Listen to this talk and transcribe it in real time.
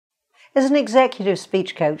As an executive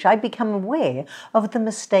speech coach, I become aware of the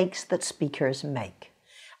mistakes that speakers make.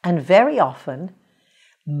 And very often,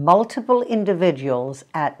 multiple individuals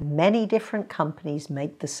at many different companies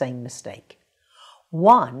make the same mistake.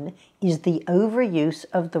 One is the overuse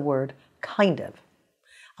of the word kind of.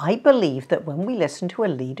 I believe that when we listen to a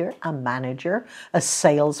leader, a manager, a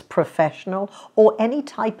sales professional, or any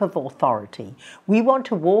type of authority, we want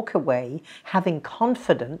to walk away having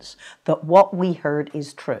confidence that what we heard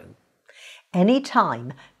is true.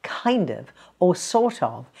 Anytime kind of or sort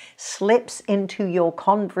of slips into your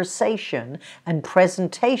conversation and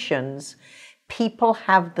presentations, people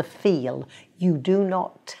have the feel you do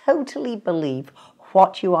not totally believe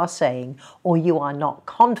what you are saying or you are not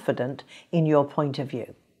confident in your point of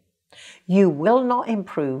view. You will not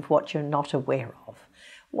improve what you're not aware of.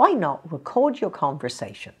 Why not record your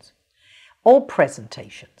conversations or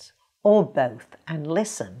presentations or both and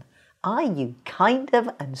listen? Are you kind of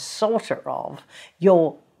and sort of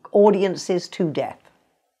your audiences to death?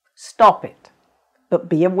 Stop it, but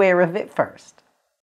be aware of it first.